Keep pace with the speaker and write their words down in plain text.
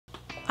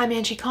I'm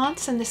Angie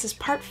Caunce, and this is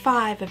part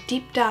 5 of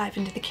Deep Dive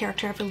into the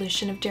character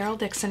evolution of Daryl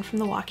Dixon from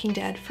The Walking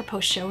Dead for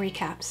post-show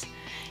recaps.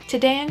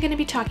 Today I'm going to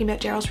be talking about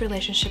Daryl's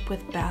relationship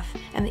with Beth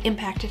and the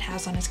impact it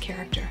has on his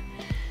character.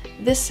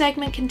 This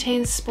segment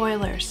contains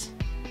spoilers.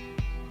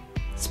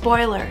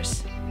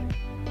 Spoilers.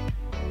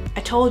 I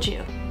told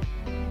you.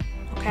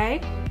 Okay?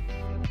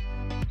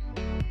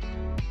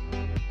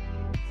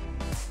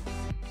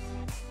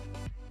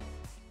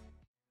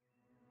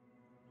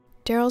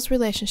 Daryl's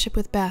relationship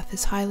with Beth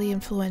is highly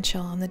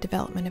influential on the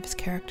development of his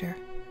character.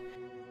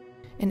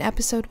 In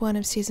episode 1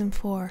 of season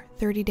 4,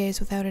 30 Days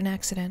Without an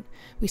Accident,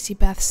 we see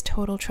Beth's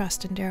total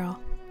trust in Daryl.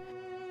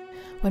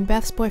 When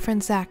Beth's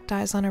boyfriend Zach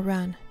dies on a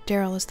run,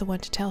 Daryl is the one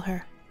to tell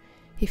her.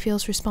 He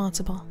feels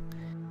responsible.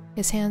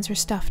 His hands are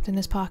stuffed in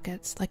his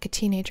pockets, like a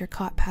teenager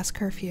caught past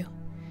curfew.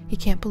 He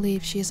can't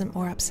believe she isn't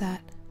more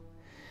upset.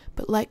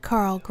 But like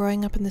Carl,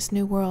 growing up in this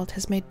new world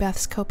has made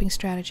Beth's coping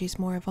strategies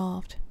more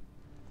evolved.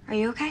 Are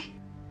you okay?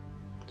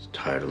 Just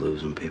tired of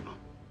losing people,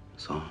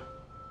 that's all.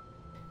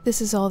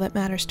 This is all that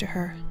matters to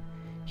her.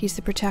 He's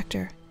the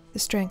protector, the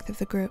strength of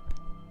the group.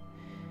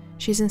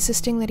 She's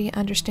insisting that he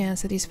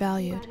understands that he's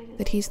valued,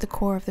 that he's the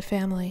core of the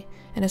family,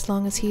 and as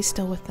long as he's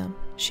still with them,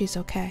 she's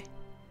okay.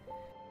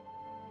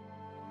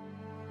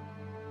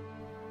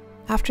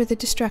 After the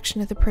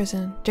destruction of the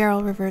prison,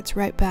 Daryl reverts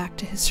right back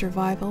to his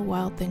survival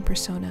Wild Thing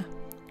persona.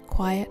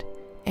 Quiet,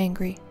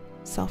 angry,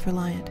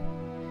 self-reliant.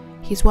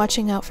 He's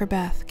watching out for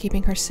Beth,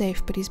 keeping her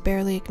safe, but he's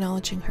barely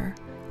acknowledging her,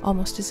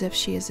 almost as if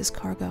she is his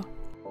cargo.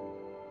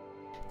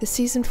 The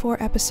season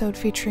 4 episode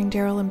featuring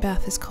Daryl and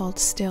Beth is called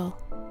Still.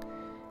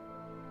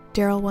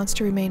 Daryl wants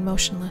to remain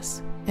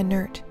motionless,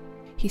 inert.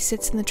 He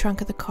sits in the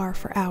trunk of the car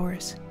for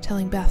hours,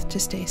 telling Beth to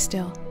stay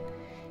still.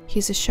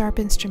 He's a sharp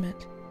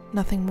instrument,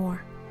 nothing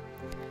more.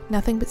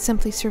 Nothing but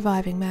simply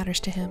surviving matters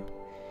to him.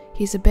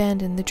 He's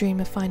abandoned the dream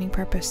of finding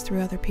purpose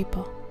through other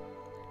people.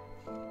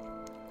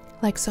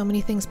 Like so many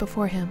things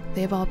before him,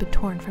 they have all been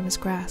torn from his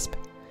grasp.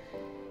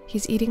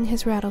 He's eating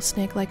his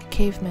rattlesnake like a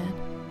caveman,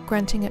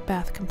 grunting at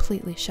Beth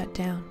completely shut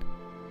down.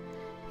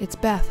 It's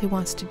Beth who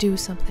wants to do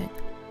something.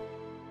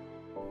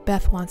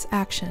 Beth wants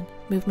action,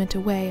 movement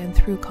away and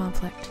through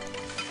conflict.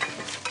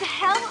 The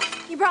hell?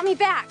 You brought me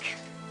back.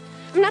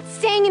 I'm not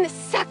staying in this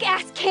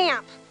suck-ass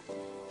camp.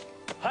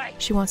 Hi.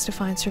 She wants to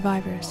find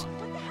survivors,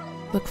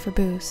 look for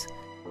booze.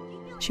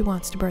 She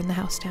wants to burn the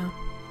house down.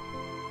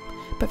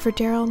 But for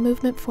Daryl,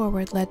 movement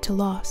forward led to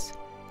loss.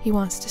 He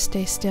wants to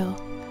stay still,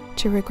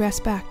 to regress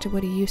back to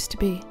what he used to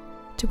be,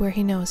 to where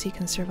he knows he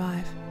can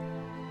survive.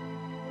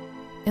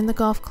 In the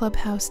golf club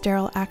house,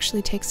 Daryl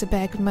actually takes a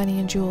bag of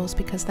money and jewels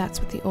because that's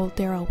what the old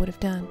Daryl would have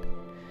done.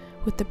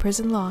 With the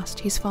prison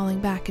lost, he's falling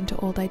back into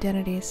old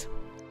identities.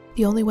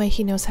 The only way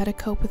he knows how to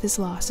cope with his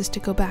loss is to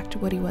go back to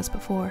what he was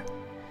before.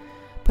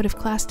 But if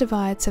class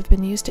divides have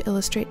been used to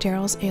illustrate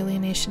Daryl's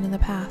alienation in the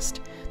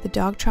past, the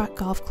Dog Trot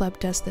Golf Club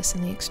does this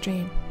in the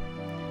extreme.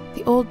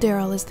 The old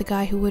Daryl is the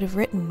guy who would have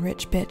written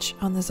Rich Bitch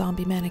on the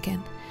zombie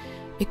mannequin.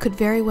 It could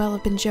very well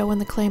have been Joe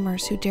and the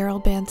Claimers, who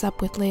Daryl bands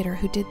up with later,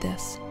 who did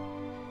this.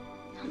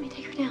 Help me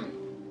take her down.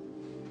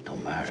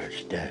 Don't matter,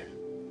 it's dead.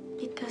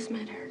 It does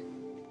matter.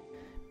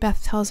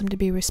 Beth tells him to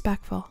be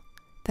respectful,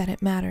 that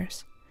it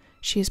matters.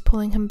 She is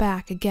pulling him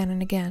back again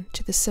and again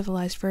to the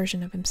civilized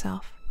version of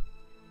himself.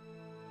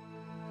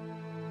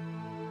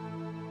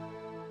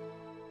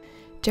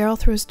 Daryl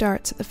throws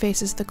darts at the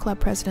faces of the club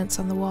presidents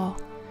on the wall.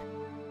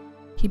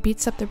 He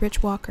beats up the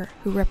rich walker,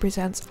 who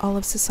represents all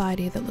of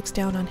society that looks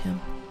down on him.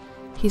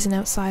 He's an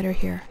outsider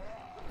here,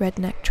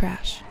 redneck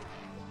trash.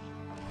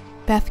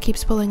 Beth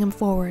keeps pulling him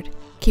forward,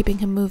 keeping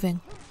him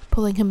moving,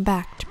 pulling him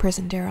back to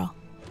prison Daryl.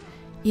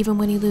 Even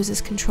when he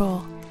loses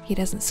control, he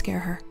doesn't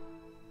scare her.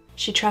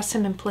 She trusts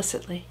him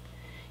implicitly.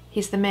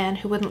 He's the man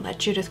who wouldn't let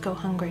Judith go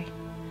hungry,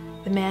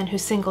 the man who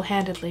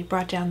single-handedly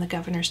brought down the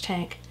governor's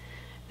tank,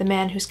 the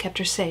man who's kept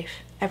her safe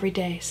every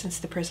day since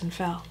the prison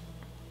fell.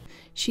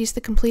 She's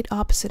the complete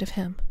opposite of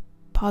him,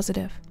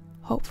 positive,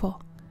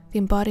 hopeful, the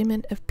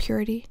embodiment of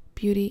purity,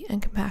 beauty,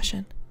 and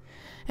compassion.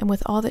 And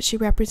with all that she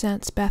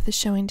represents, Beth is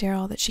showing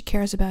Daryl that she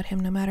cares about him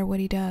no matter what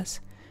he does.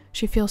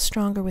 She feels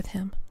stronger with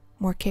him,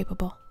 more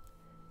capable.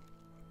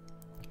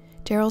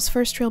 Daryl's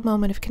first real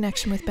moment of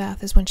connection with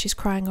Beth is when she's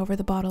crying over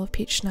the bottle of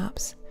peach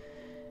schnapps.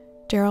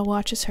 Daryl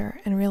watches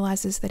her and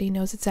realizes that he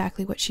knows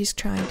exactly what she's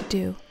trying to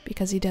do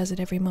because he does it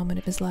every moment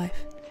of his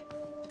life.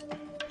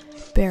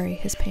 Bury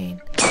his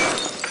pain.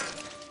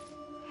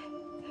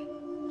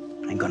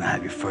 Ain't gonna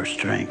have your first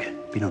drink.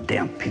 Be no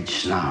damn peach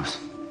schnapps.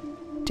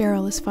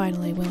 Daryl is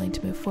finally willing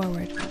to move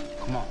forward.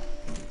 Come on.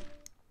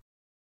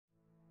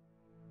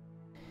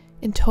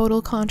 In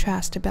total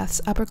contrast to Beth's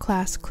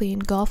upper-class, clean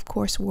golf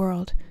course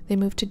world, they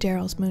moved to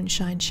Daryl's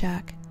moonshine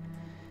shack.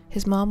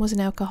 His mom was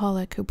an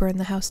alcoholic who burned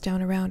the house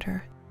down around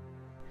her.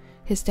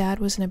 His dad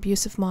was an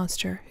abusive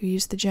monster who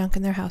used the junk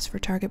in their house for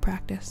target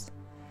practice.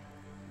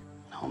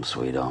 Home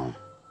sweet home.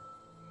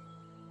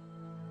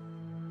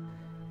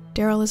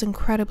 Daryl is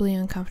incredibly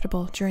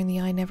uncomfortable during the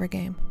I Never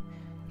game.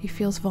 He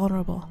feels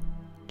vulnerable,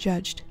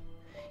 judged.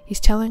 He's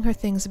telling her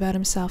things about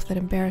himself that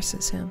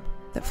embarrasses him,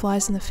 that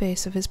flies in the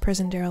face of his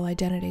prison Daryl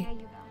identity.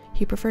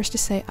 He prefers to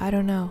say, "I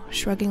don't know,"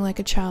 shrugging like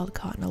a child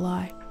caught in a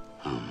lie.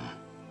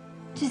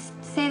 Just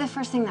say the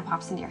first thing that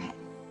pops into your head.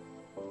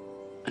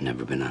 I've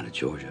never been out of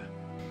Georgia.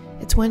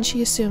 It's when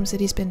she assumes that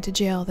he's been to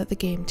jail that the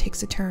game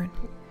takes a turn.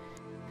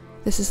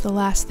 This is the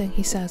last thing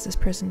he says as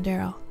prison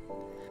Daryl.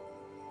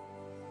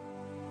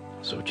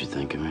 So what you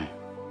think of me?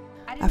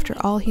 After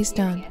all he's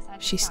done,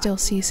 she still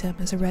sees him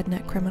as a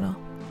redneck criminal.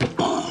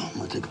 I'm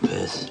gonna take a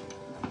piss.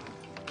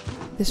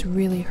 This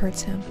really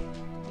hurts him.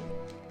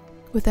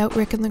 Without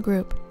Rick in the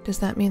group, does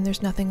that mean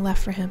there's nothing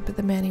left for him but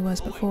the man he was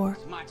before?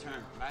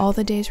 All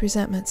the day's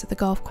resentments at the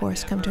golf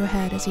course come to a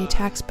head as he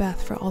attacks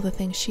Beth for all the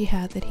things she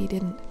had that he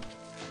didn't.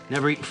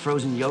 Never eaten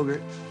frozen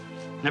yogurt.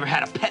 Never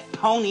had a pet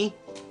pony.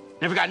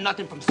 Never got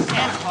nothing from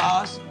Santa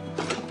Claus.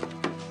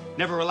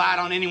 Never relied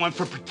on anyone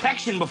for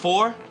protection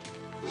before.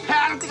 Hell,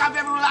 I don't think I've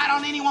ever relied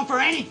on anyone for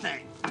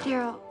anything.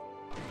 Daryl.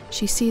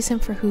 She sees him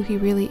for who he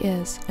really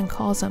is and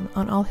calls him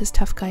on all his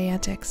tough guy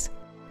antics.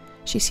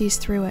 She sees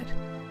through it.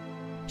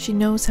 She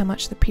knows how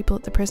much the people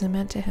at the prison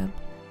meant to him.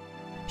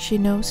 She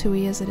knows who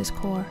he is at his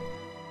core,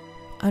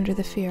 under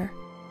the fear,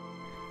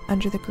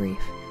 under the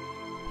grief,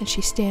 and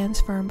she stands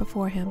firm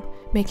before him,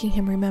 making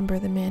him remember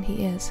the man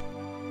he is,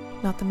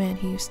 not the man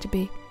he used to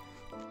be.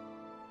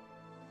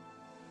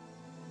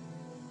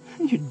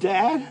 Your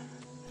dad?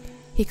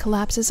 He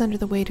collapses under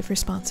the weight of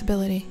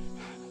responsibility.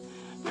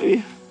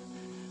 Maybe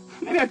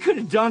I could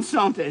have done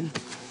something.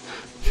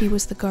 He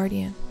was the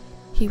guardian.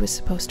 He was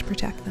supposed to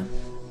protect them.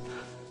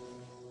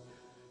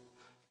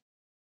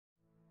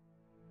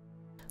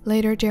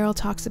 Later, Daryl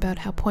talks about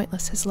how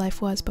pointless his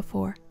life was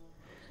before.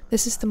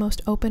 This is the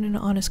most open and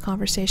honest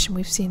conversation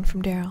we've seen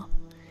from Daryl.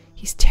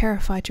 He's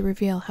terrified to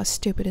reveal how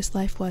stupid his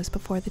life was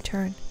before the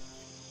turn.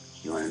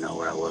 You want to know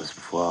where I was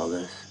before all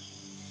this?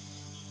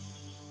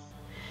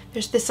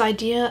 There's this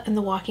idea in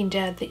The Walking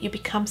Dead that you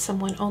become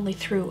someone only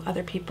through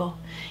other people,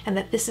 and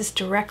that this is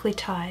directly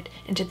tied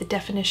into the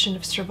definition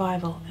of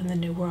survival in the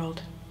new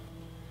world.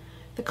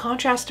 The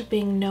contrast of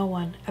being no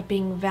one, of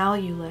being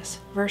valueless,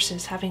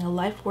 versus having a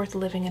life worth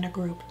living in a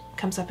group,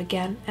 comes up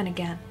again and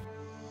again.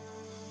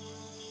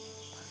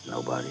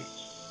 Nobody.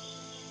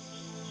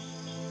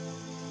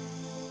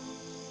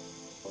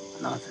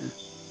 Nothing.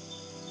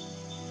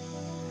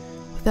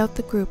 Without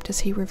the group,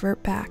 does he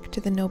revert back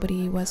to the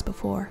nobody he was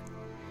before?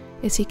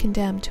 Is he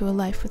condemned to a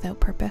life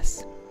without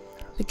purpose?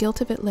 The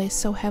guilt of it lays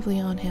so heavily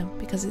on him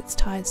because it's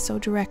tied so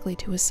directly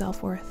to his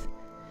self-worth.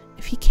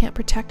 If he can't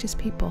protect his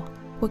people,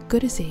 what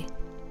good is he?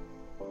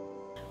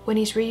 When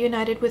he's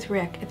reunited with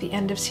Rick at the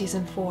end of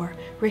Season 4,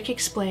 Rick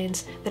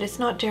explains that it's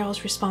not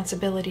Daryl's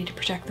responsibility to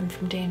protect them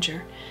from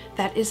danger.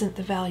 That isn't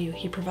the value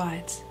he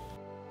provides.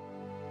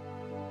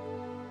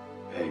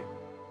 Hey,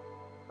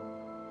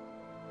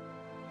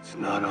 it's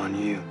not on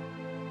you.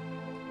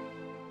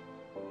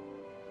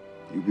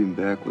 You've been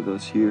back with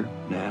us here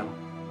now.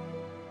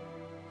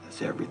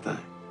 That's everything.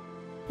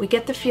 We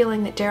get the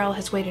feeling that Daryl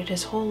has waited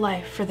his whole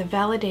life for the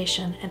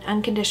validation and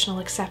unconditional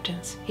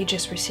acceptance he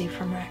just received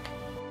from Rick.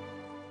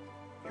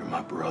 You're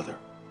my brother.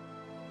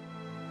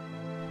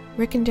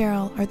 Rick and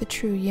Daryl are the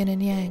true yin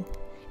and yang.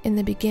 In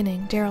the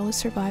beginning, Daryl is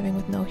surviving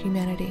with no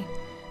humanity,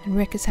 and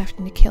Rick is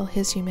having to kill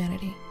his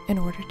humanity in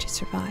order to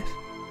survive.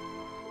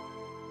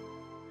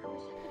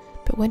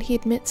 But when he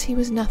admits he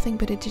was nothing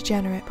but a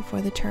degenerate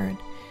before the turn,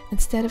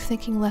 instead of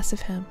thinking less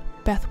of him,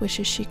 Beth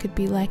wishes she could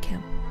be like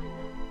him.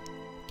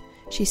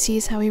 She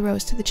sees how he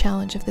rose to the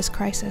challenge of this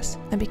crisis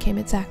and became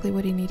exactly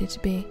what he needed to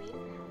be.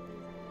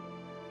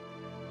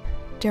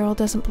 Daryl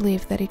doesn't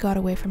believe that he got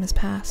away from his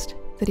past,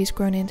 that he's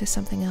grown into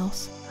something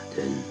else. I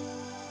didn't.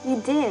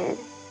 You did.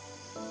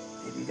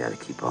 Maybe you gotta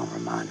keep on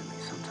reminding me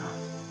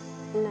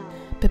sometimes. No.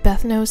 But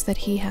Beth knows that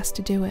he has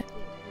to do it.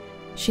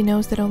 She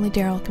knows that only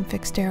Daryl can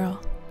fix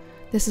Daryl.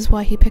 This is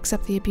why he picks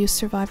up the Abuse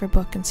Survivor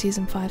book in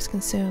Season 5's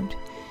Consumed.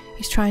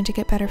 He's trying to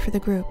get better for the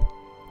group,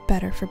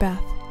 better for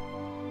Beth.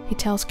 He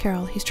tells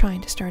Carol he's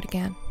trying to start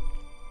again.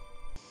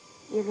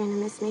 You're gonna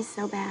miss me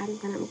so bad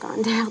when I'm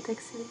gone, Daryl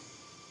Dixon.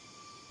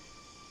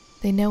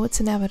 They know it's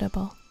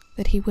inevitable,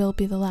 that he will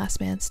be the last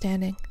man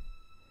standing.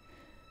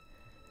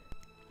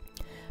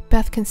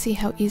 Beth can see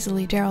how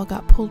easily Daryl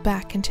got pulled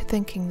back into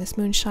thinking this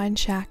moonshine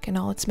shack and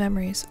all its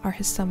memories are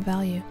his some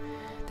value,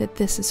 that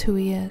this is who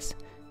he is,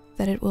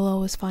 that it will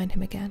always find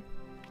him again.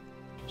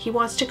 He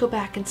wants to go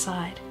back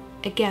inside.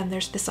 Again,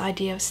 there's this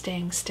idea of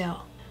staying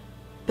still.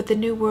 But the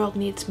new world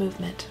needs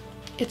movement.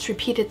 It's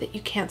repeated that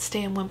you can't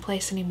stay in one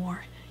place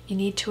anymore. You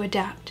need to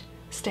adapt.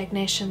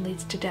 Stagnation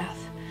leads to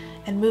death.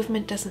 And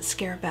movement doesn't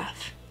scare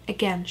Beth.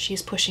 Again,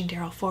 she's pushing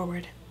Daryl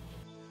forward.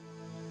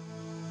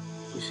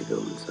 We should go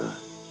inside.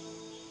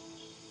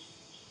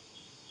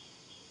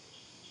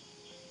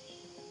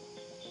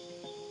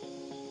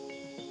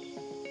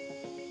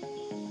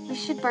 We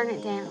should burn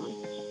it down.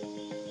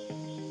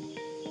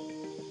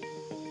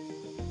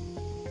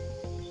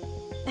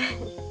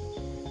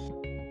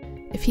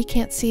 If he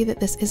can't see that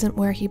this isn't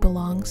where he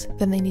belongs,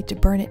 then they need to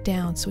burn it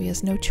down so he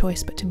has no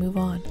choice but to move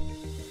on.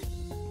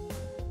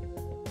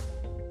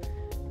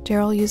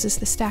 Daryl uses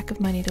the stack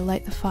of money to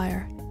light the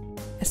fire,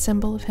 a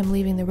symbol of him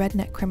leaving the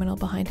redneck criminal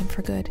behind him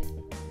for good.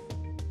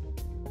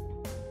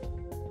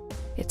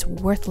 It's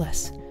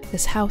worthless,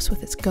 this house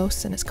with its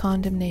ghosts and its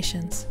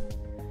condemnations.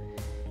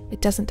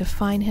 It doesn't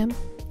define him,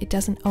 it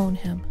doesn't own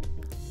him.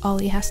 All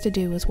he has to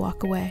do is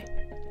walk away.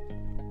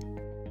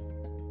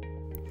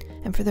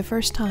 And for the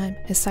first time,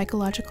 his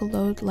psychological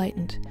load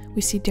lightened,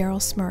 we see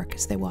Daryl smirk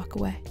as they walk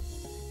away.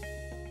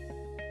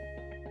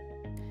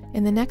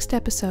 In the next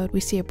episode, we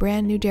see a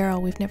brand new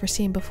Daryl we've never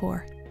seen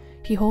before.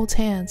 He holds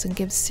hands and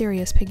gives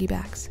serious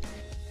piggybacks.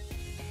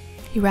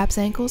 He wraps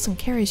ankles and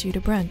carries you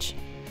to brunch.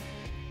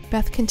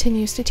 Beth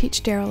continues to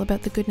teach Daryl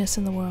about the goodness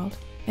in the world,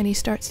 and he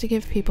starts to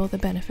give people the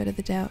benefit of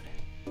the doubt.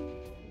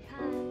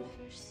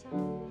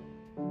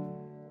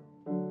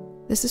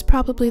 This is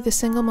probably the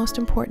single most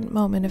important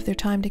moment of their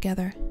time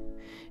together.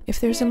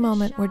 If there's a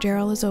moment where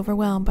Daryl is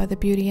overwhelmed by the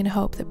beauty and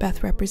hope that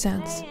Beth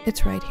represents,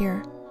 it's right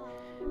here.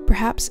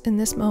 Perhaps in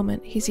this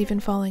moment, he's even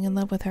falling in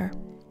love with her.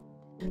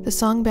 The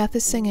song Beth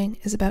is singing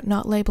is about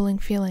not labeling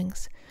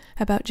feelings,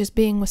 about just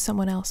being with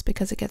someone else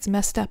because it gets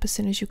messed up as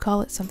soon as you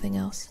call it something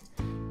else.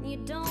 You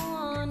don't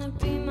wanna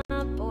be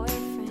my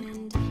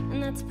boyfriend,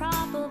 and that's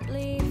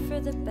probably for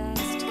the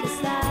best,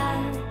 'cause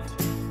that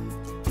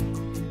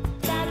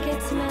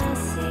gets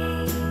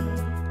messy,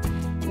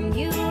 and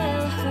you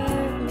will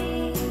hurt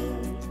me,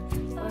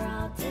 or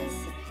I'll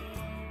disappear.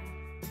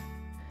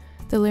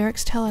 The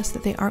lyrics tell us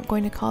that they aren't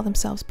going to call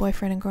themselves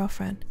boyfriend and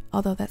girlfriend,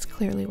 although that's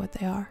clearly what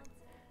they are.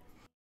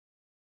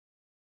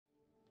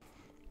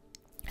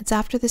 It's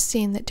after this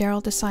scene that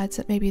Daryl decides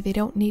that maybe they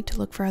don't need to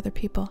look for other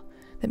people,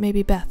 that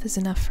maybe Beth is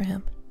enough for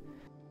him.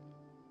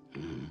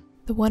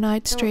 The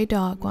one-eyed stray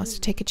dog wants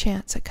to take a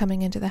chance at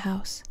coming into the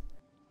house.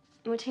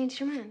 What changed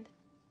your mind?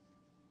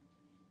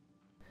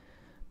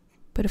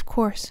 But of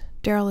course,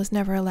 Daryl is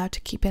never allowed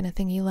to keep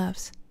anything he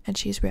loves, and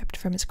she's ripped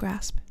from his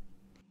grasp.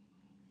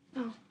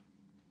 Oh.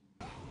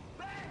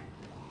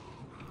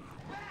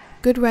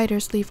 Good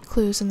writers leave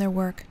clues in their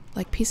work,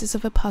 like pieces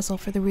of a puzzle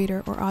for the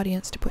reader or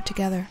audience to put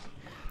together.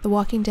 The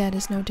Walking Dead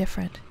is no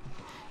different.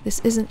 This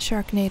isn't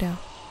Sharknado,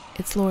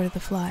 it's Lord of the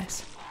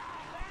Flies.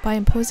 By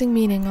imposing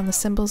meaning on the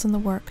symbols in the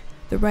work,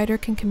 the writer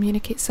can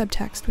communicate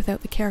subtext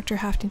without the character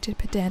having to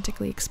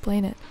pedantically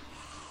explain it.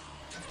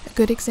 A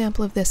good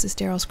example of this is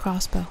Daryl's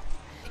crossbow.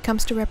 It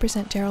comes to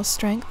represent Daryl's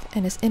strength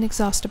and his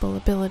inexhaustible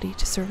ability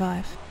to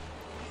survive.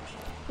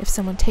 If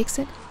someone takes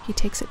it, he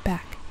takes it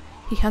back.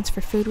 He hunts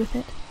for food with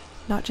it,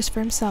 not just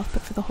for himself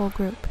but for the whole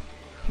group.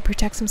 He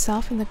protects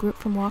himself and the group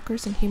from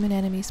walkers and human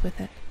enemies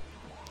with it.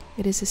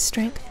 It is his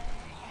strength,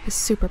 his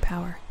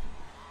superpower.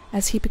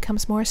 As he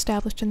becomes more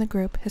established in the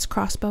group, his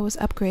crossbow is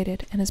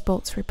upgraded and his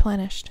bolts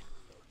replenished.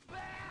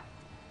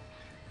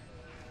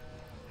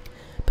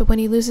 But when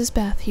he loses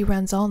Beth, he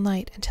runs all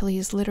night until he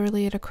is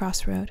literally at a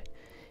crossroad.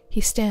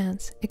 He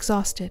stands,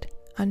 exhausted,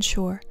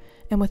 unsure,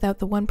 and without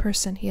the one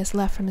person he has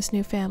left from his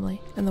new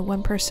family and the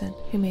one person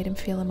who made him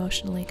feel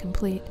emotionally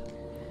complete.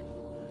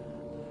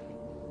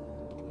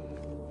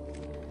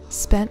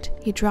 Spent,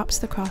 he drops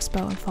the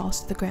crossbow and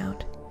falls to the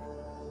ground.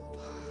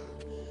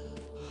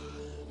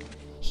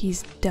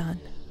 He's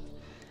done.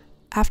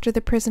 After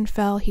the prison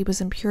fell, he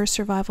was in pure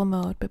survival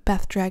mode, but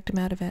Beth dragged him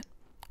out of it.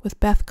 With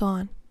Beth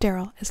gone,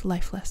 Daryl is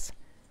lifeless.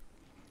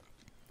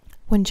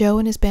 When Joe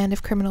and his band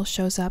of criminals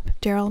shows up,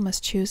 Daryl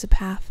must choose a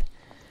path,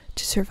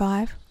 to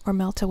survive or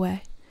melt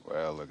away.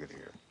 Well, look at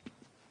here.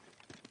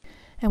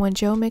 And when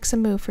Joe makes a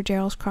move for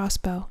Daryl's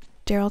crossbow,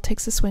 Daryl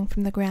takes a swing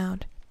from the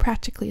ground,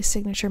 practically a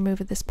signature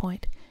move at this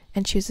point,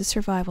 and chooses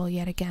survival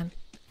yet again.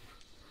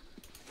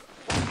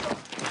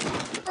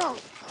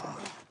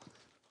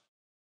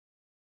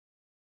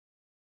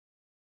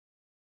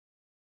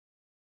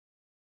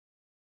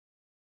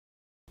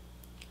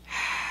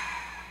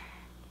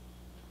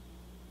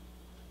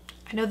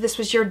 I know this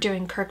was your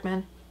doing,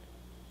 Kirkman.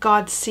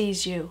 God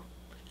sees you.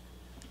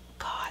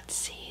 God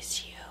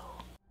sees you.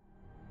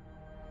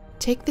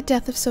 Take the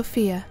death of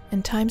Sophia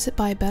and times it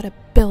by about 1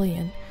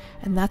 billion,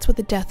 and that's what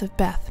the death of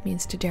Beth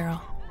means to Daryl.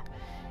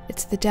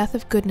 It's the death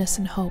of goodness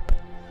and hope.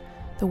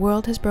 The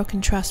world has broken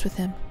trust with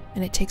him,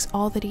 and it takes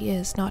all that he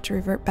is not to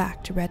revert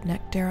back to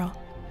redneck Daryl.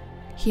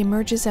 He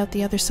emerges out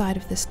the other side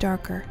of this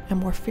darker and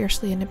more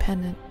fiercely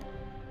independent.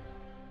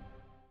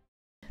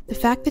 The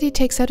fact that he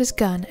takes out his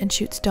gun and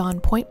shoots Dawn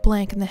point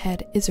blank in the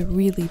head is a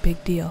really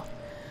big deal.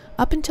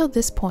 Up until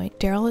this point,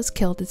 Daryl has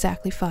killed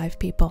exactly 5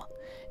 people.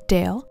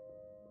 Dale,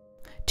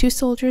 2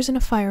 soldiers in a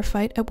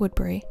firefight at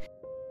Woodbury,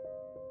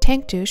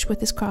 Tank Douche with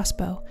his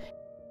crossbow,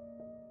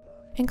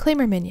 and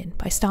Claimer Minion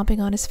by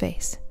stomping on his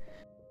face.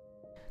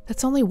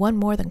 That's only one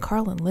more than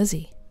Carl and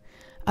Lizzie.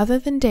 Other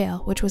than Dale,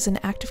 which was an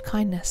act of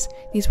kindness,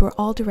 these were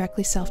all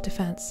directly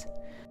self-defense.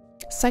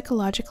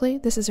 Psychologically,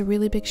 this is a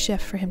really big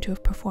shift for him to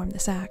have performed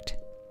this act.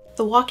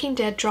 The Walking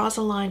Dead draws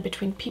a line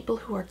between people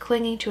who are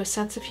clinging to a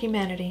sense of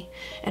humanity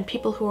and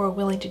people who are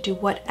willing to do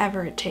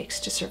whatever it takes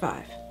to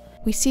survive.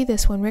 We see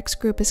this when Rick's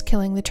group is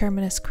killing the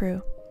Terminus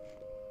crew.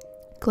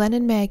 Glenn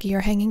and Maggie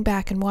are hanging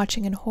back and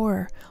watching in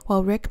horror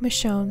while Rick,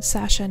 Michonne,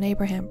 Sasha, and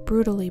Abraham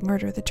brutally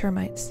murder the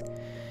termites.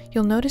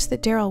 You'll notice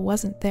that Daryl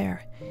wasn't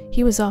there.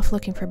 He was off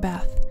looking for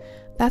Beth.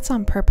 That's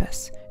on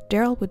purpose.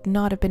 Daryl would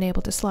not have been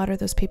able to slaughter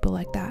those people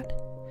like that.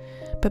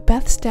 But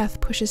Beth's death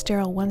pushes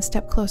Daryl one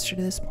step closer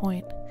to this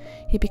point.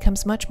 He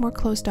becomes much more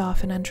closed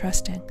off and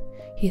untrusting.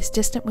 He is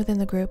distant within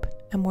the group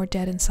and more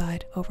dead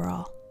inside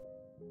overall.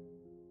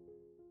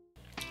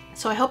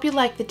 So I hope you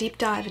liked the deep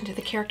dive into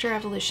the character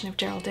evolution of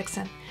Daryl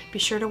Dixon. Be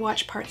sure to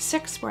watch part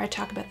 6 where I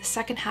talk about the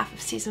second half of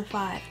season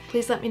 5.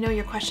 Please let me know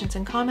your questions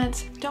and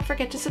comments. Don't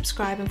forget to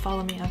subscribe and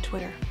follow me on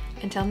Twitter.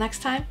 Until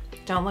next time,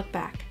 don't look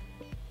back.